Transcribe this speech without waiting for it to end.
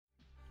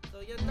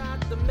You're not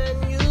the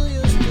man you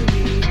used to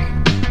be.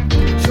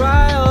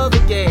 Try all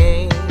the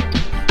game,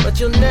 but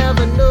you'll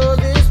never know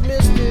this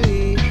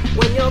mystery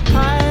when your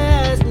pie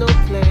has no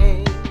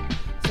claim.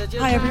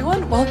 Hi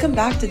everyone, welcome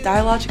back to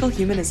Dialogical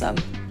Humanism.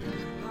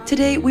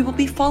 Today we will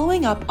be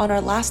following up on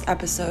our last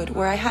episode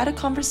where I had a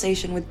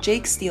conversation with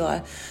Jake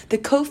Stila, the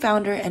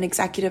co-founder and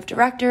executive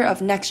director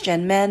of Next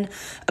Gen Men,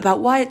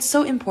 about why it's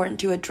so important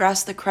to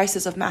address the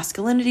crisis of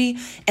masculinity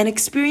and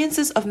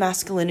experiences of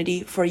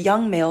masculinity for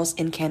young males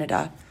in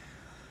Canada.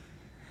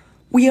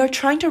 We are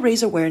trying to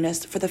raise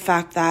awareness for the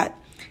fact that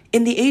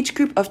in the age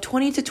group of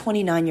 20 to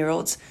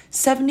 29-year-olds,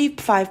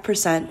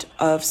 75%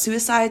 of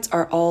suicides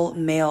are all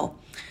male.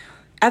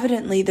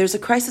 Evidently, there's a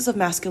crisis of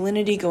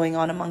masculinity going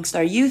on amongst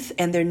our youth,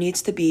 and there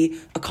needs to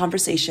be a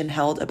conversation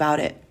held about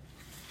it.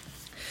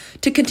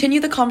 To continue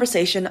the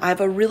conversation, I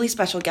have a really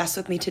special guest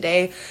with me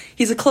today.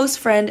 He's a close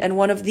friend and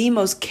one of the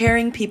most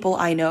caring people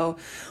I know.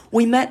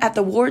 We met at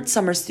the Ward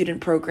Summer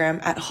Student Program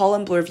at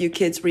Holland Bloorview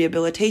Kids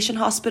Rehabilitation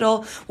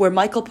Hospital, where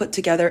Michael put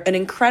together an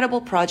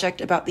incredible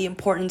project about the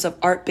importance of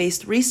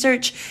art-based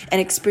research and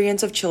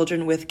experience of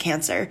children with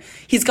cancer.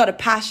 He's got a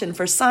passion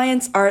for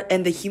science, art,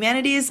 and the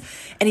humanities,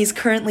 and he's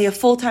currently a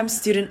full-time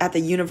student at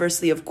the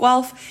University of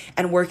Guelph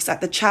and works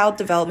at the Child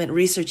Development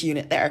Research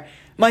Unit there.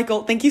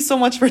 Michael, thank you so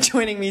much for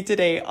joining me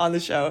today on the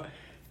show.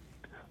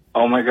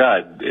 Oh my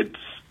God, it's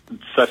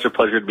such a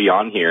pleasure to be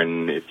on here,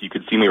 and if you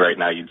could see me right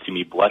now, you'd see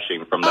me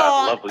blushing from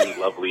that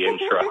lovely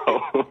intro.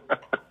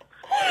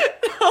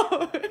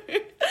 No.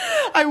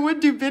 I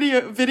would do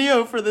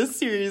video for this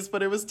series,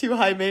 but it was too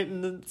high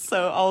maintenance,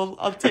 so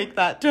I'll take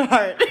that to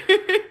heart.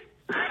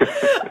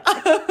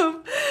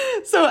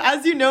 So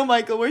as you know,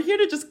 Michael, we're here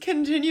to just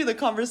continue the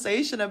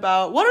conversation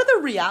about what are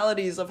the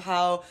realities of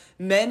how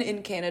men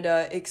in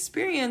Canada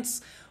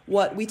experience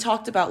what we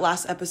talked about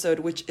last episode,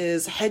 which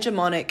is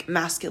hegemonic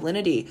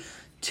masculinity.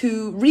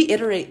 To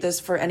reiterate this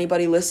for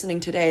anybody listening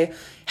today,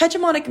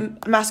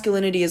 hegemonic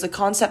masculinity is a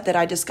concept that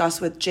I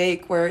discuss with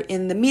Jake, where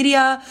in the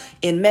media,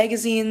 in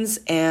magazines,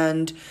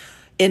 and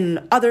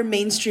in other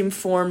mainstream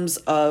forms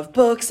of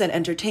books and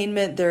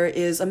entertainment, there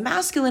is a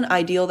masculine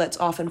ideal that's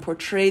often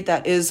portrayed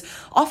that is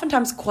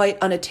oftentimes quite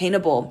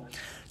unattainable.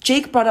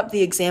 Jake brought up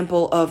the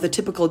example of the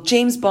typical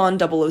James Bond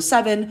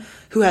 007,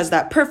 who has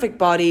that perfect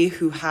body,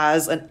 who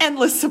has an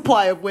endless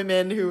supply of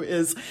women, who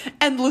is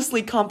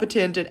endlessly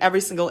competent in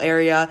every single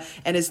area,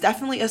 and is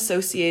definitely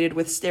associated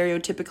with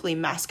stereotypically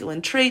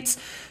masculine traits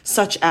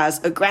such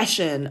as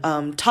aggression,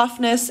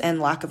 toughness,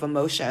 and lack of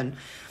emotion.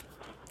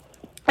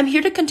 I'm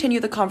here to continue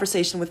the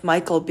conversation with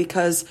Michael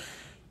because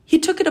he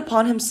took it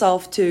upon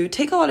himself to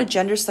take a lot of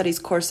gender studies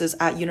courses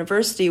at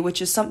university,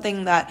 which is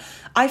something that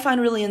I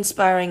find really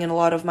inspiring and a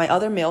lot of my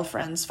other male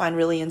friends find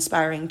really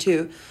inspiring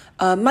too.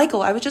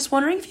 Michael, I was just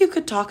wondering if you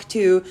could talk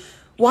to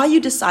why you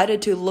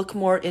decided to look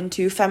more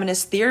into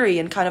feminist theory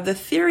and kind of the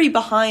theory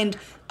behind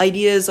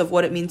ideas of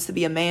what it means to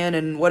be a man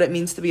and what it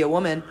means to be a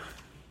woman.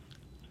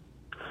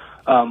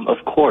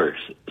 Of course.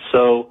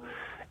 So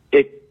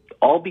it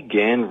all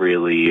began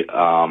really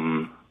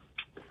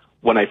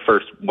when I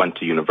first went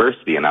to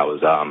university and I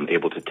was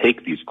able to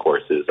take these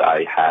courses.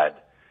 I had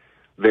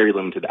very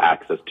limited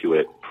access to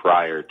it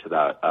prior to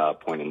that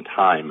point in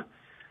time.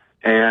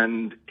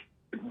 And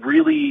it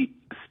really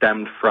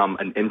stemmed from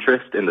an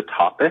interest in the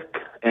topic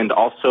and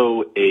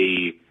also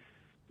a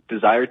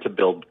desire to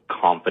build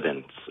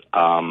confidence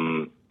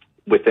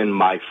within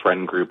my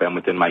friend group and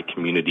within my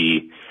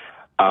community.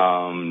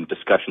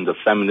 Discussions of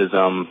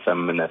feminism,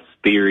 feminist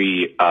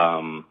theory,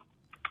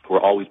 were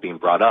always being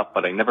brought up,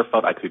 but I never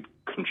felt I could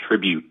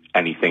contribute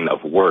anything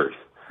of worth.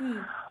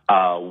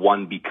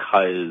 One,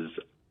 because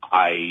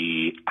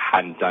I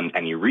hadn't done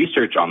any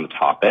research on the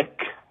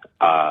topic,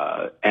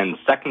 and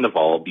second of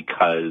all,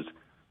 because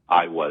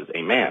I was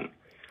a man.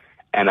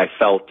 And I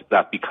felt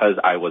that because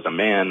I was a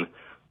man,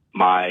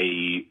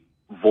 my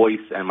voice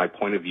and my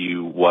point of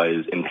view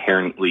was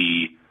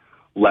inherently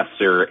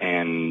lesser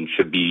and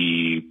should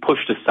be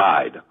pushed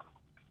aside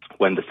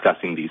when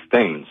discussing these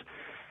things.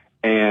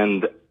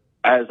 And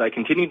as I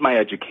continued my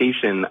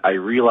education, I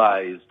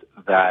realized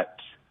that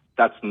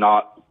that's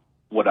not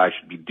what I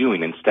should be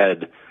doing.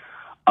 Instead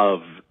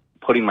of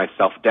putting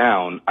myself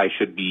down, I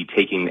should be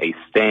taking a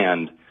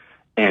stand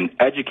and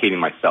educating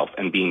myself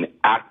and being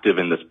active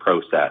in this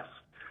process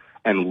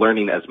and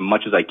learning as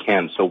much as I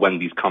can. So when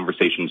these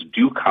conversations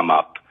do come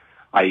up,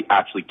 I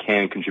actually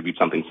can contribute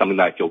something that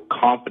I feel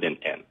confident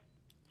in.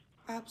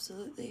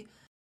 Absolutely.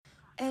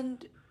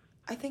 And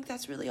I think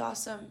that's really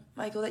awesome,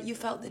 Michael, that you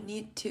felt the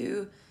need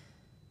to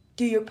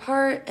do your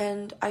part,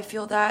 and I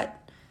feel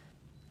that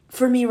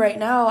for me right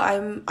now,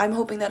 I'm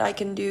hoping that I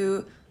can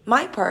do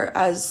my part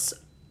as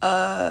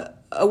a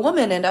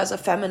woman and as a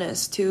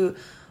feminist to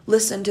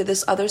listen to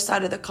this other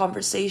side of the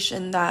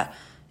conversation that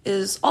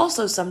is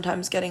also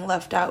sometimes getting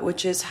left out,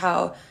 which is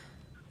how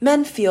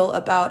men feel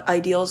about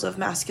ideals of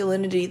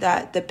masculinity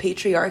that the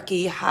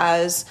patriarchy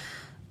has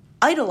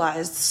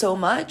idolized so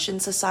much in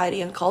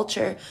society and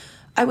culture.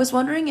 I was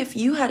wondering if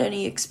you had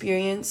any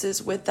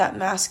experiences with that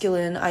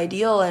masculine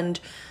ideal and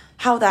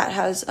how that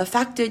has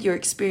affected your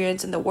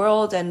experience in the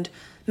world and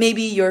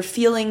maybe your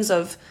feelings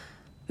of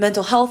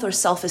mental health or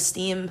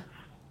self-esteem?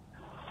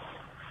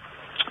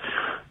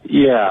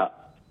 Yeah,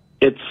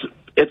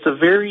 it's a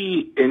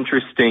very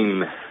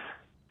interesting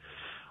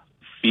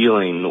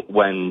feeling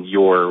when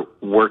you're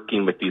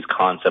working with these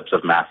concepts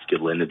of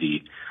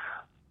masculinity.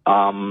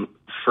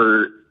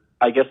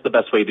 I guess the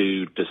best way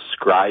to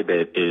describe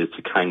it is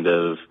to kind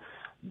of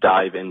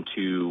dive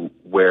into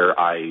where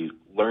I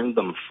learned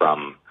them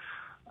from.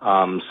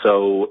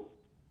 So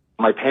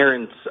my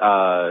parents,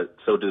 so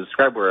to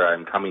describe where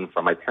I'm coming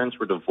from, my parents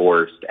were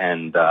divorced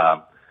and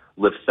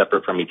lived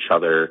separate from each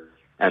other,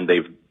 and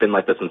they've been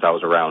like this since I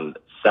was around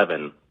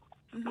 7.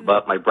 Mm-hmm.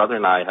 But my brother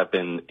and I have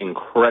been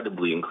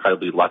incredibly,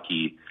 incredibly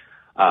lucky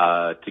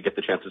to get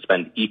the chance to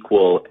spend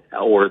equal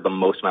or the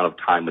most amount of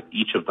time with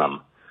each of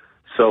them.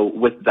 So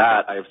with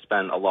that, I've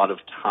spent a lot of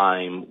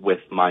time with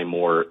my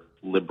more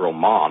liberal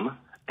mom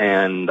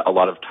and a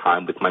lot of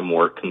time with my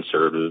more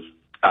conservative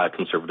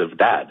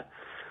dad.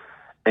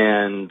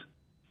 And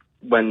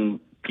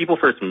when people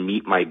first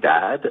meet my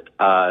dad,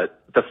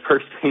 the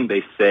first thing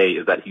they say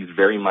is that he's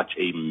very much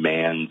a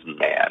man's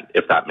man,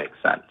 if that makes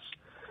sense.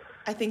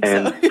 I think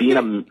and so. being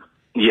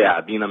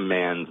a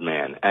man's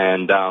man.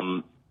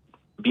 And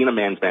being a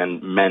man's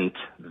man meant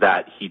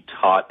that he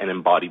taught and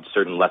embodied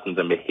certain lessons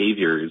and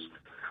behaviors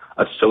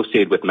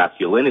associated with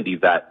masculinity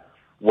that,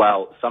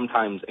 while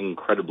sometimes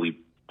incredibly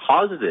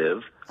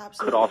positive,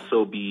 Absolutely. Could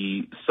also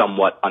be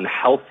somewhat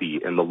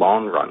unhealthy in the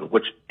long run,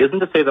 which isn't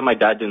to say that my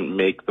dad didn't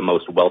make the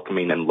most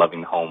welcoming and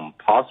loving home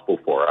possible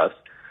for us.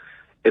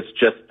 It's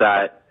just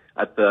that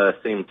at the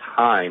same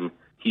time,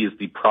 he is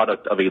the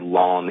product of a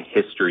long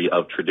history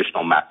of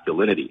traditional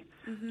masculinity.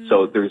 Mm-hmm.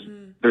 So there's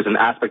an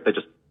aspect that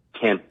just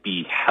can't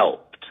be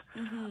helped.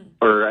 Mm-hmm.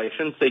 Or I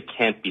shouldn't say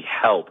can't be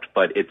helped,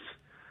 but it's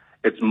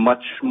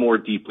much more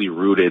deeply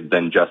rooted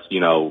than just,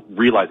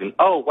 realizing,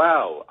 oh,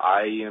 wow,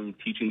 I am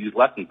teaching these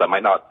lessons that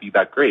might not be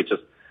that great.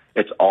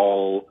 It's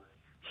all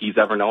he's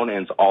ever known,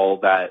 and it's all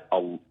that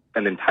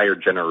an entire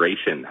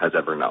generation has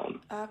ever known.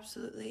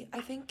 Absolutely.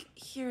 I think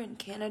here in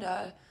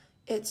Canada,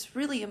 it's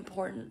really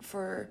important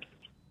for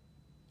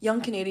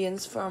young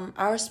Canadians from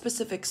our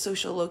specific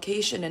social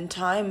location and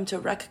time to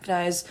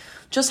recognize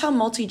just how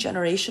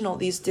multi-generational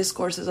these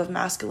discourses of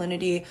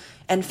masculinity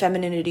and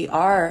femininity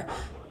are.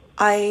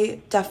 I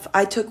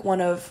took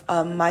one of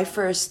my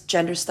first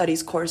gender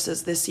studies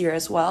courses this year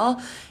as well,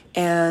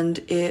 and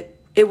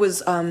it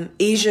was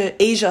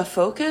Asia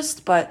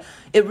focused, but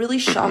it really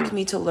shocked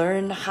me to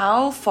learn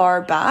how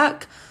far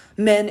back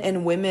men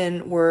and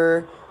women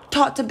were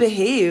taught to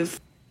behave,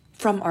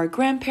 from our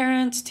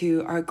grandparents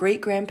to our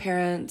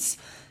great-grandparents.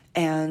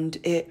 And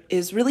it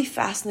is really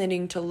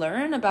fascinating to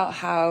learn about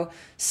how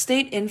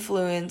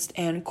state-influenced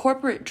and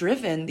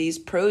corporate-driven these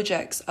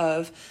projects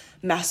of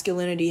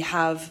masculinity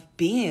have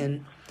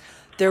been.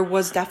 There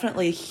was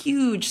definitely a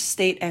huge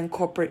state and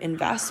corporate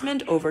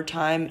investment over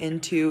time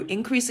into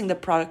increasing the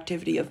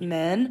productivity of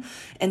men.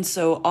 And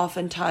so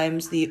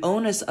oftentimes the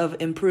onus of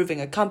improving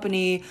a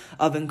company,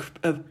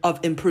 of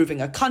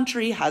improving a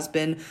country has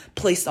been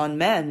placed on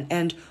men.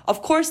 And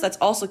of course, that's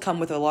also come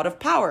with a lot of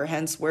power.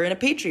 Hence, we're in a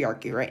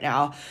patriarchy right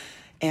now.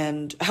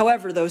 And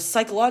however, though,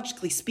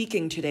 psychologically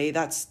speaking today,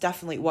 that's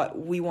definitely what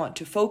we want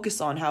to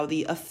focus on, how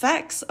the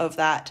effects of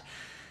that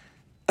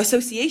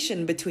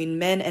association between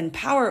men and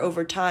power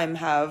over time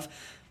have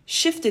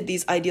shifted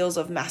these ideals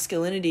of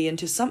masculinity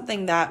into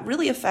something that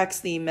really affects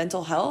the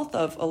mental health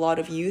of a lot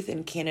of youth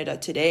in Canada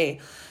today.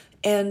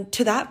 And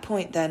to that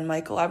point then,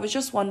 Michael, I was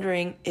just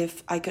wondering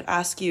if I could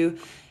ask you,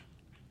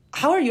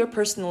 how are your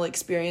personal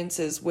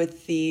experiences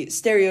with the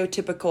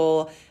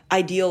stereotypical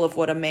ideal of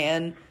what a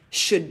man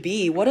should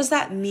be? What does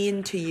that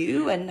mean to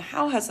you, and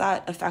how has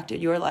that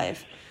affected your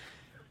life?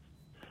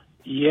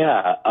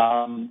 Yeah,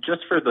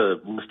 just for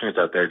the listeners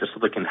out there, just so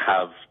they can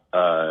have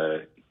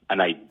an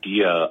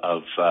idea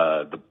of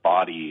the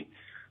body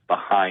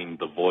behind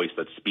the voice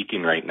that's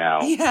speaking right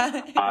now.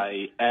 Yeah.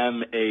 I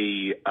am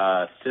a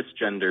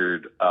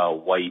cisgendered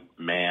white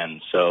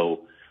man,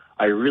 so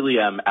I really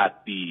am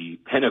at the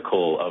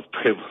pinnacle of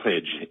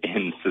privilege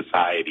in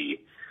society.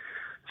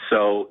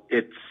 So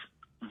it's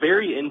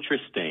very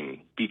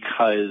interesting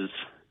because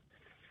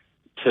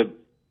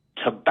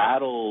to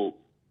battle,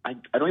 I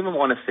don't even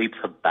want to say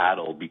to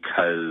battle,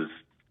 because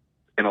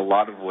in a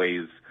lot of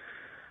ways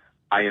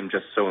I am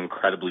just so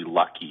incredibly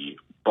lucky.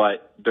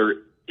 But there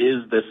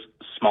is this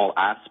small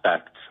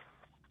aspect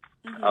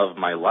of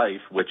my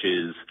life, which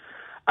is,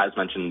 as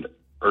mentioned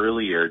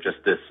earlier, just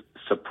this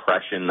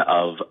suppression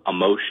of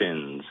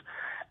emotions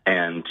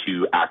and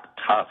to act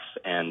tough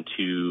and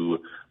to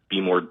be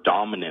more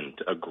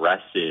dominant,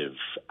 aggressive,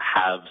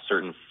 have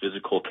certain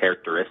physical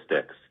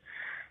characteristics.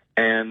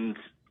 And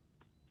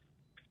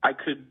I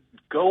could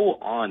go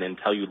on and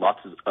tell you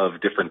lots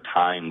of different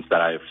times that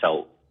I've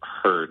felt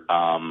hurt.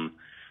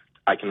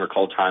 I can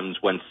recall times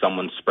when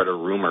someone spread a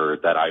rumor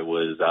that I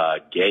was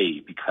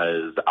gay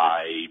because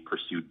I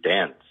pursued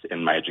dance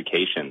in my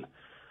education.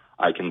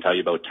 I can tell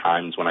you about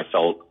times when I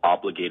felt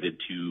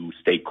obligated to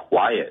stay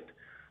quiet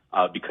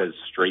because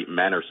straight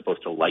men are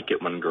supposed to like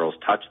it when girls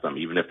touch them,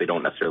 even if they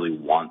don't necessarily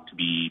want to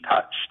be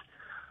touched.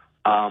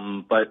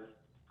 But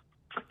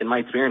in my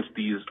experience,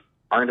 these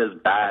aren't as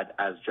bad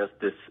as just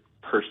this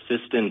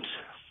persistent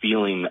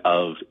feeling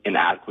of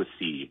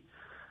inadequacy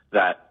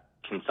that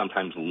can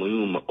sometimes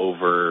loom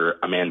over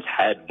a man's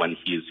head when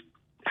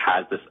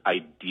has this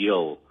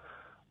ideal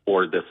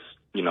or this,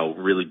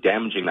 really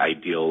damaging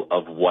ideal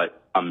of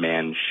what a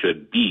man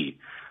should be.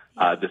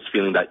 This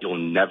feeling that you'll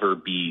never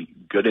be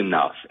good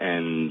enough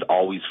and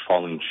always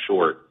falling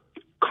short,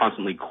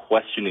 constantly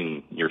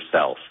questioning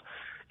yourself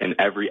in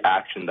every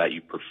action that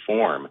you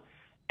perform.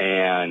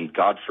 And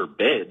God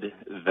forbid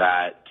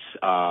that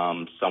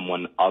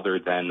someone other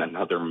than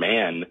another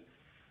man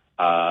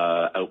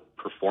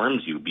outperforms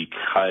you,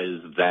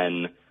 because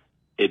then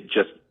it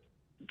just,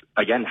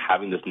 again,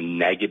 having this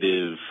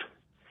negative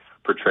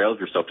portrayal of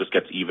yourself just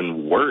gets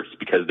even worse,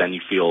 because then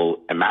you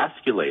feel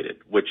emasculated,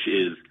 which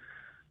is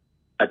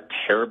a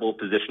terrible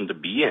position to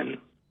be in.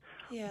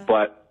 Yeah.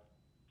 But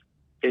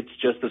it's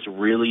just this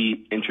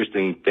really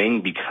interesting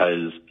thing,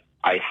 because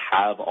I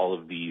have all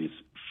of these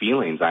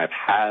feelings. I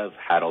have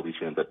had all these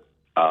feelings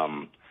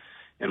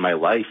in my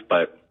life,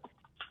 but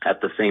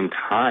at the same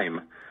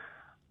time,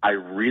 I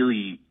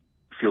really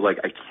feel like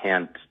I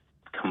can't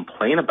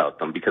complain about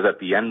them, because at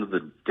the end of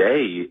the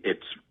day,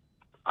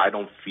 I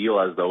don't feel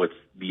as though it's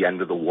the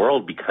end of the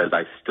world, because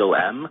I still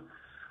am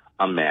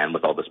a man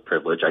with all this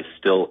privilege. I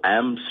still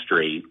am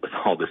straight with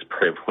all this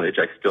privilege.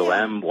 I still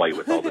am white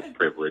with all this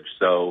privilege.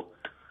 So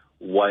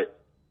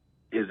what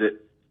is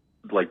it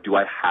like? Do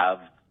I have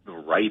the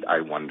right,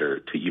 I wonder,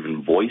 to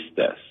even voice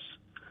this?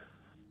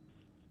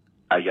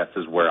 I guess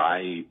is where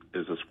I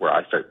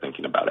start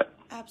thinking about it.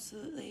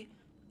 Absolutely.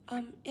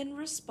 In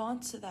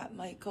response to that,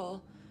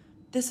 Michael,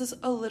 this is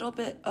a little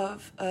bit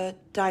of a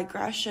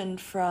digression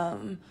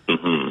from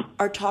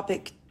our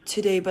topic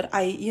today, but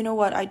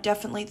I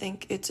definitely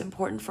think it's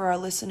important for our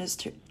listeners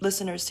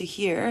to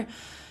hear.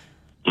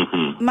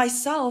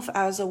 Myself,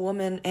 as a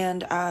woman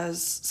and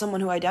as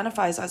someone who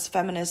identifies as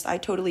feminist, I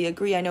totally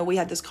agree. I know we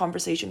had this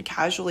conversation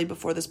casually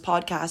before this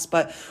podcast,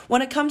 but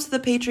when it comes to the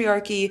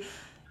patriarchy,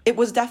 it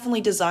was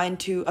definitely designed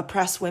to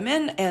oppress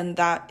women, and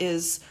that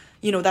is,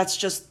 that's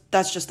just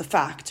a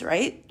fact,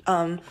 right?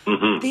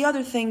 The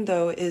other thing,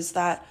 though, is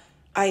that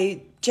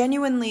I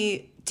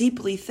genuinely,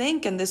 deeply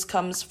think, and this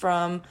comes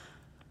from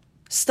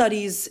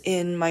studies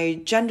in my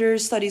gender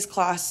studies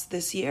class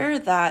this year,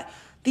 that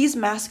these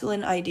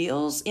masculine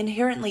ideals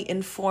inherently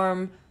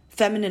inform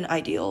feminine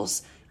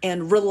ideals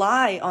and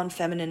rely on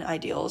feminine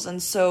ideals.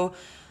 And so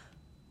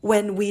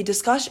when we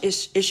discuss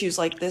issues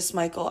like this,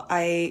 Michael,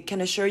 I can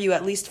assure you,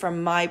 at least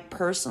from my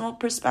personal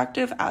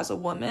perspective as a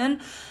woman,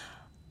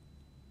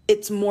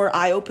 it's more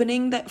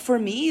eye-opening that for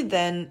me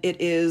than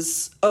it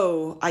is,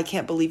 oh, I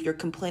can't believe you're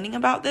complaining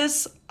about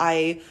this.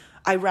 I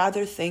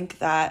rather think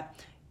that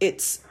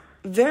it's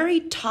very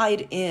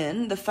tied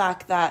in the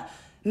fact that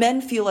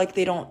men feel like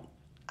they don't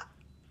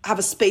have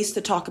a space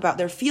to talk about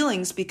their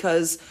feelings,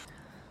 because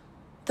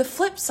the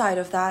flip side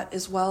of that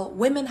is, well,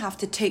 women have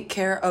to take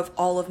care of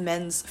all of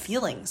men's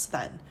feelings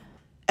then.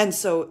 And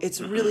so it's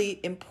really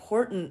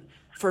important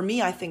for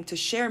me, I think, to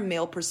share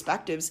male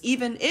perspectives,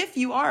 even if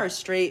you are a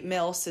straight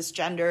male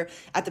cisgender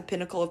at the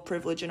pinnacle of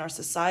privilege in our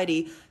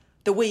society.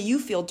 The way you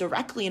feel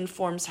directly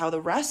informs how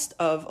the rest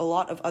of a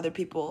lot of other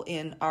people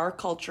in our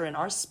culture, in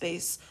our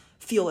space,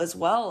 feel as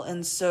well.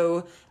 And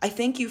so I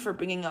thank you for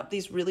bringing up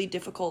these really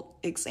difficult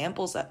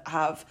examples that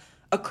have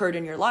occurred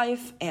in your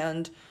life,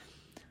 and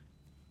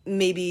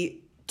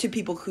maybe to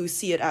people who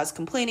see it as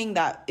complaining,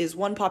 that is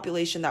one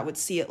population that would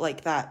see it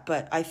like that.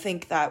 But I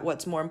think that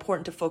what's more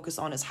important to focus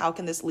on is how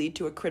can this lead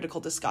to a critical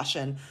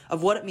discussion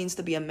of what it means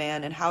to be a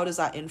man, and how does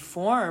that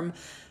inform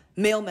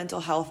male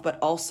mental health, but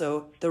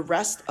also the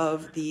rest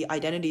of the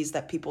identities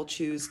that people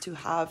choose to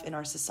have in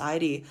our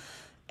society.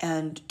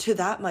 And to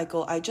that,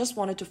 Michael, I just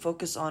wanted to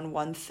focus on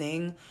one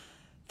thing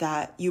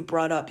that you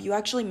brought up. You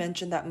actually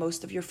mentioned that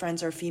most of your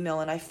friends are female,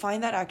 and I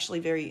find that actually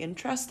very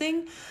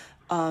interesting,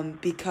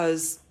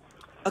 because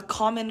a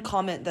common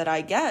comment that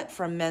I get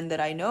from men that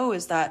I know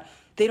is that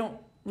they don't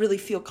really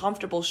feel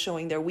comfortable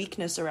showing their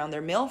weakness around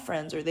their male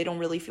friends, or they don't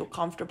really feel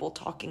comfortable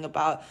talking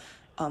about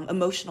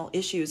emotional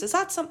issues. Is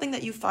that something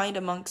that you find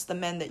amongst the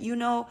men that you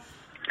know?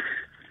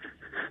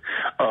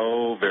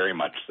 Oh, very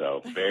much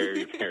so.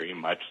 Very, very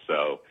much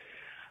so.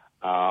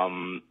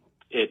 I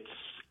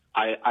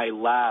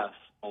laugh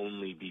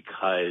only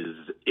because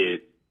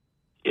it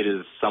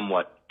is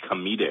somewhat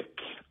comedic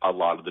a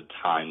lot of the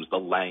times, the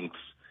lengths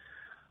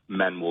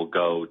men will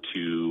go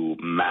to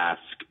mask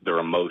their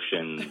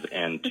emotions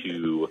and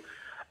to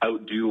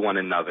outdo one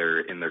another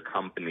in their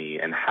company,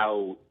 and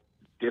how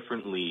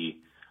differently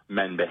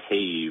men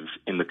behave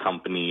in the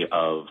company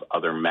of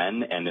other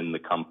men and in the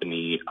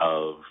company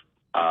of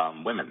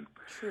women.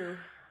 True.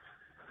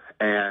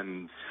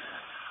 And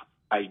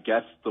I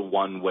guess the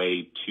one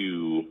way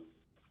to,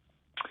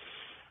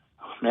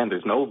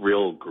 there's no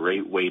real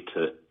great way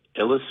to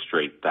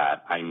illustrate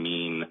that. I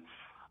mean,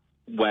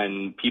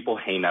 when people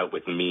hang out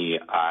with me,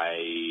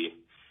 I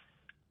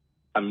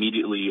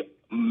immediately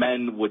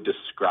men would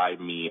describe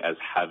me as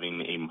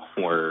having a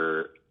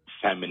more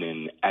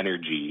feminine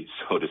energy,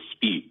 so to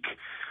speak,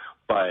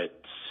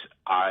 but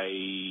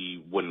I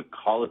wouldn't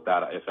call it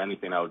that. If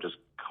anything, I would just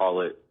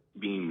call it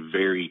being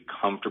very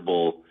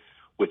comfortable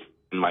with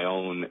my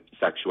own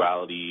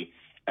sexuality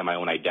and my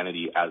own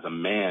identity as a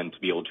man to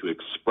be able to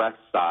express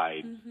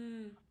sides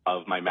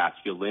of my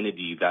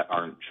masculinity that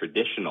aren't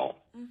traditional.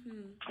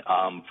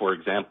 For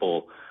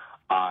example,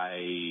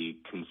 I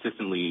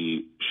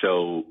consistently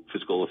show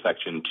physical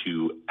affection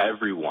to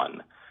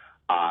everyone.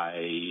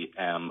 I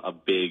am a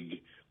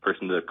big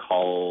person to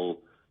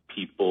call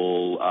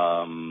people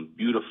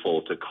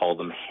beautiful, to call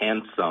them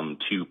handsome,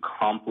 to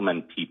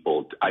compliment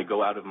people. I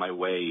go out of my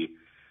way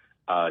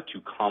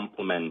to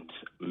compliment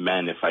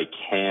men if I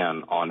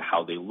can on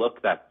how they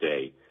look that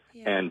day,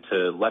 and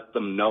to let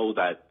them know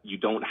that you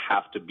don't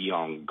have to be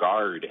on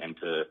guard and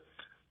to,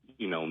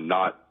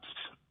 not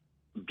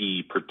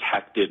be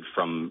protected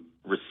from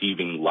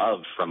receiving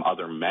love from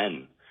other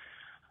men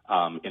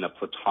in a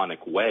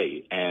platonic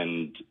way,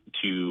 and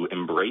to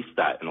embrace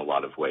that in a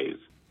lot of ways.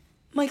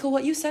 Michael,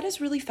 what you said is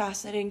really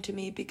fascinating to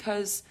me,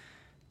 because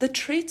the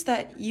traits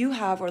that you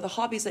have, or the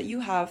hobbies that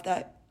you have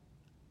that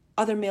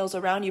other males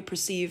around you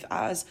perceive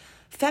as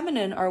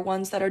feminine, are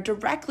ones that are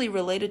directly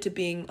related to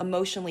being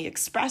emotionally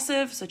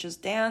expressive, such as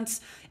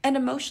dance, and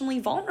emotionally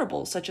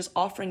vulnerable, such as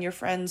offering your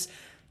friends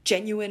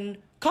genuine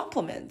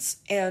compliments.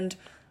 And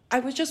I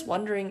was just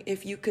wondering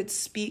if you could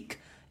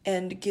speak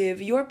and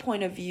give your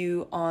point of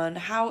view on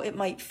how it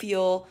might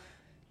feel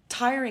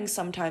tiring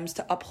sometimes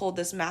to uphold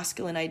this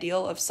masculine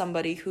ideal of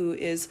somebody who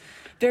is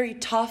very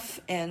tough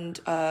and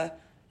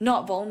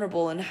not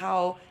vulnerable, and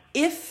how,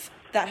 if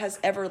that has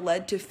ever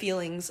led to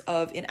feelings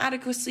of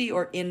inadequacy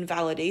or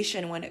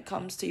invalidation when it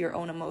comes to your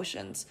own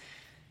emotions.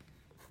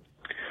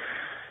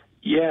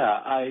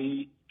 Yeah,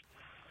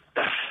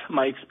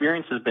 my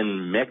experience has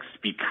been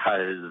mixed,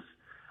 because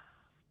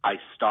I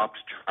stopped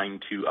trying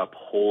to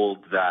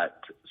uphold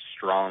that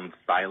strong,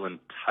 silent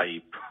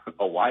type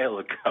a while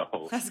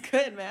ago. That's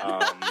good, man.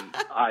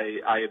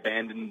 I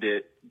abandoned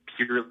it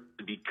purely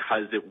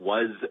because it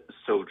was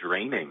so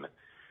draining.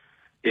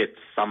 It's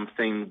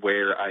something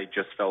where I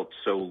just felt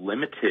so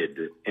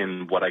limited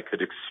in what I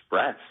could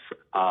express.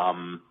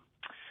 And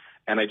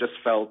I just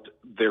felt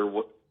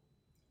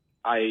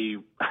I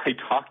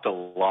talked a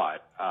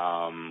lot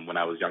when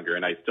I was younger,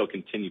 and I still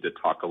continue to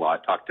talk a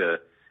lot. Talk to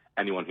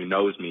anyone who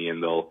knows me,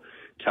 and they'll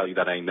tell you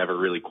that I never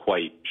really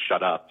quite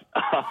shut up.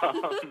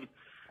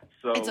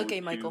 So it's okay,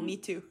 Michael. Me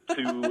too.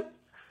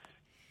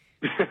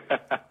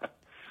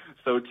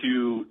 So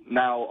to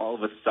now all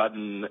of a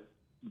sudden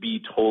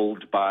be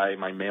told by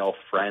my male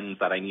friends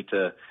that I need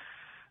to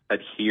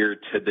adhere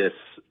to this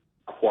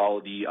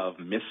quality of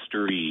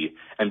mystery,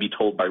 and be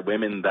told by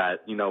women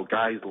that,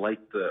 guys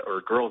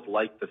or girls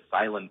like the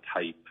silent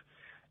type,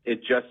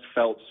 it just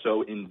felt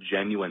so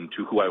ingenuine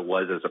to who I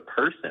was as a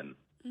person.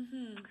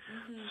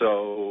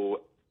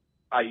 So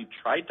I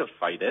tried to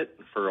fight it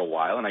for a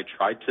while, and I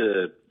tried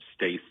to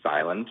stay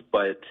silent,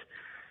 but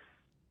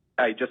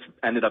I just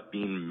ended up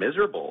being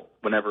miserable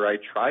whenever I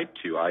tried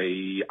to.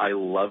 I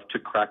love to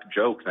crack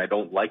jokes, and I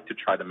don't like to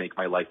try to make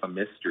my life a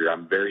mystery. I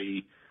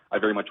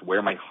very much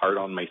wear my heart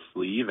on my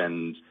sleeve,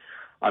 and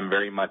I'm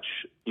very much,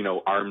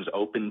 arms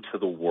open to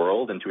the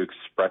world and to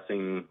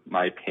expressing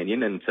my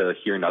opinion and to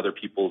hearing other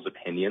people's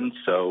opinions.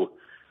 So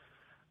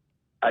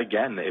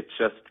again,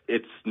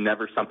 it's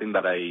never something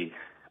that I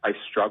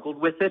struggled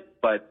with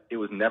it, but it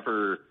was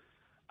never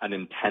an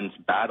intense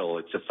battle.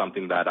 It's just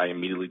something that I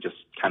immediately just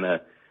kind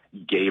of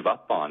gave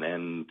up on.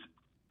 And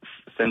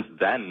since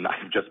then,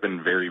 I've just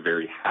been very,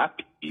 very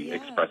happy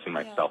expressing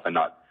myself and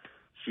not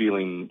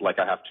feeling like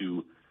I have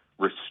to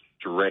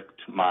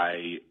restrict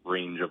my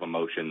range of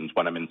emotions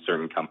when I'm in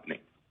certain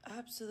company.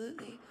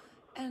 Absolutely.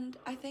 And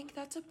I think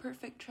that's a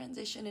perfect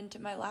transition into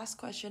my last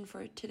question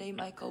for today,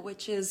 Michael,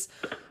 which is,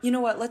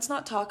 let's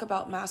not talk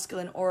about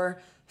masculine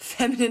or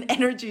feminine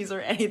energies or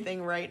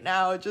anything right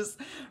now. Just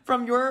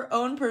from your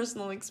own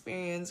personal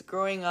experience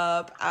growing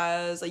up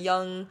as a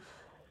young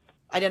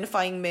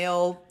identifying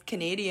male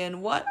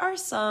Canadian, what are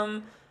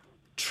some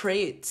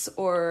traits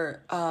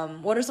or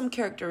what are some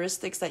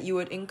characteristics that you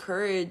would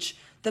encourage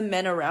the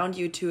men around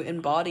you to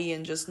embody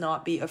and just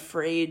not be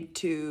afraid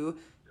to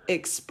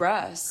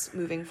express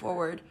moving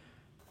forward?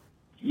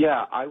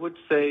 Yeah, I would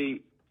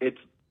say it's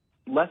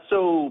less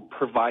so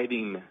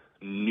providing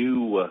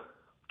new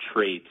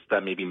traits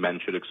that maybe men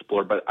should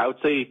explore, but I would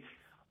say,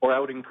 or I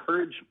would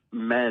encourage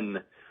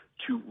men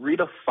to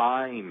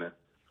redefine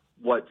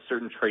what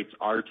certain traits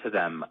are to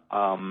them.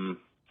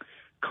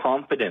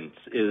 Confidence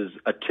is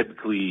a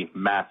typically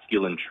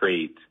masculine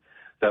trait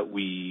that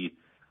we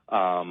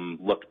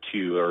look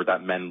to, or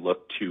that men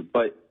look to,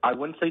 but I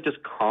wouldn't say just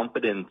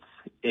confidence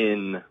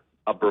in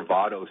a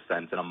bravado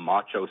sense, in a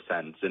macho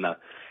sense, in a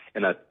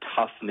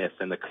toughness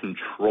and the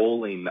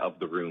controlling of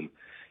the room.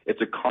 It's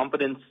a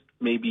confidence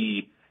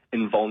maybe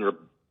in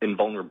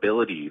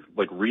vulnerability,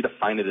 like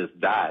redefine it as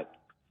that.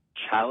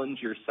 Challenge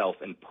yourself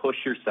and push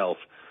yourself,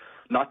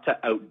 not to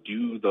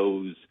outdo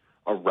those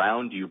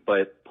around you,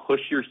 but push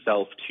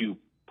yourself to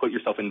put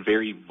yourself in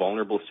very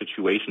vulnerable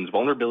situations.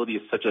 Vulnerability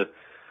is such a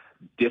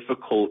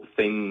difficult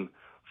thing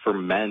for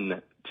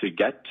men to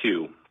get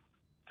to.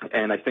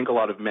 And I think a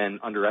lot of men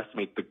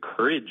underestimate the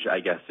courage,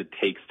 I guess, it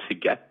takes to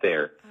get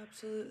there.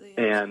 Absolutely.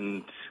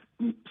 And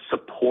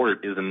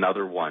support is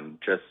another one.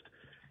 Just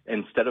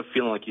instead of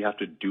feeling like you have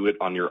to do it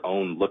on your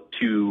own, look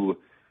to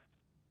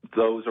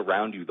those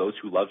around you, those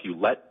who love you.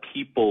 Let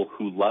people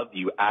who love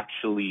you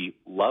actually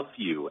love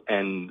you,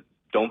 and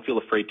don't feel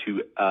afraid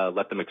to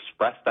let them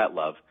express that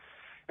love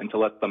and to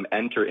let them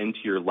enter into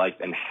your life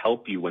and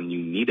help you when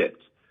you need it.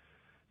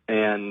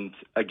 And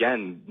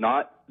again,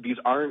 these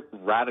aren't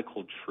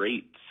radical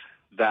traits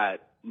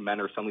that men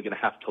are suddenly going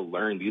to have to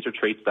learn. These are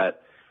traits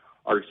that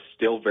are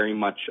still very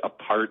much a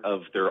part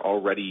of their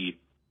already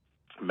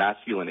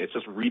masculine. It's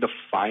just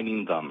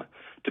redefining them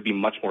to be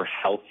much more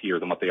healthier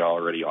than what they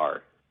already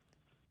are.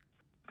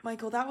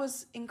 Michael, that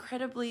was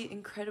incredibly,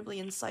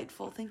 incredibly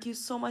insightful. Thank you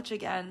so much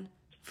again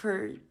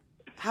for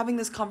having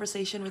this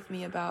conversation with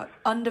me about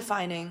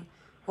undefining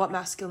what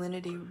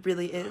masculinity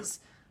really is.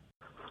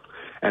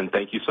 And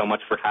thank you so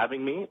much for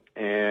having me,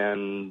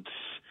 and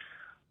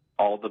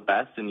all the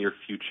best in your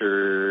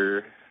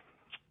future.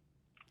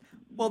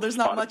 Well, there's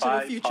not much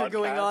of a future podcast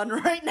going on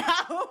right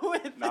now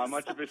with Not this.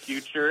 much of a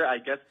future. I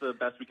guess the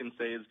best we can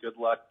say is good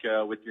luck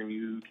with your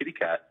new kitty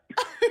cat.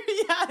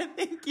 Yeah,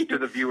 thank you. To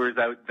the viewers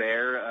out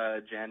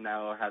there, Jan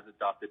now has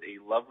adopted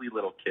a lovely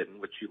little kitten,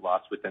 which she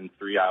lost within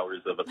 3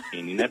 hours of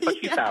obtaining it, but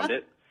she found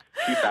it.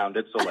 She found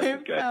it, so life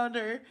is good. I found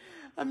her.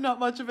 I'm not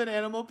much of an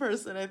animal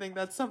person. I think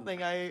that's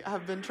something I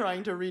have been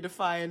trying to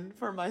redefine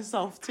for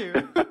myself too.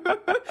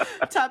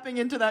 Tapping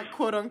into that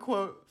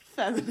quote-unquote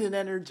feminine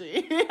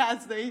energy,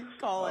 as they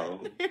call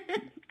it.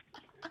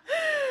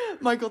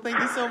 Michael, thank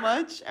you so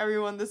much.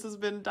 Everyone, this has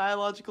been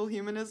Dialogical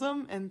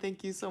Humanism, and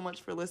thank you so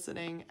much for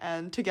listening.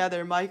 And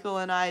together, Michael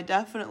and I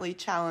definitely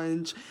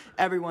challenge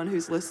everyone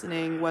who's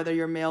listening, whether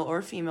you're male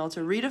or female,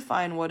 to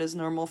redefine what is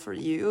normal for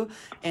you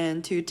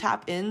and to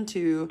tap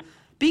into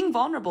being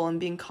vulnerable and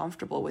being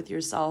comfortable with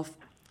yourself.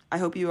 I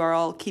hope you are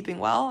all keeping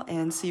well,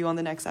 and see you on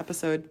the next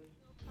episode.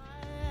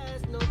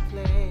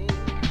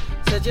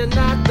 Said you're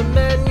not the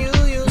man you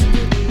used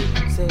to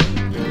be. Say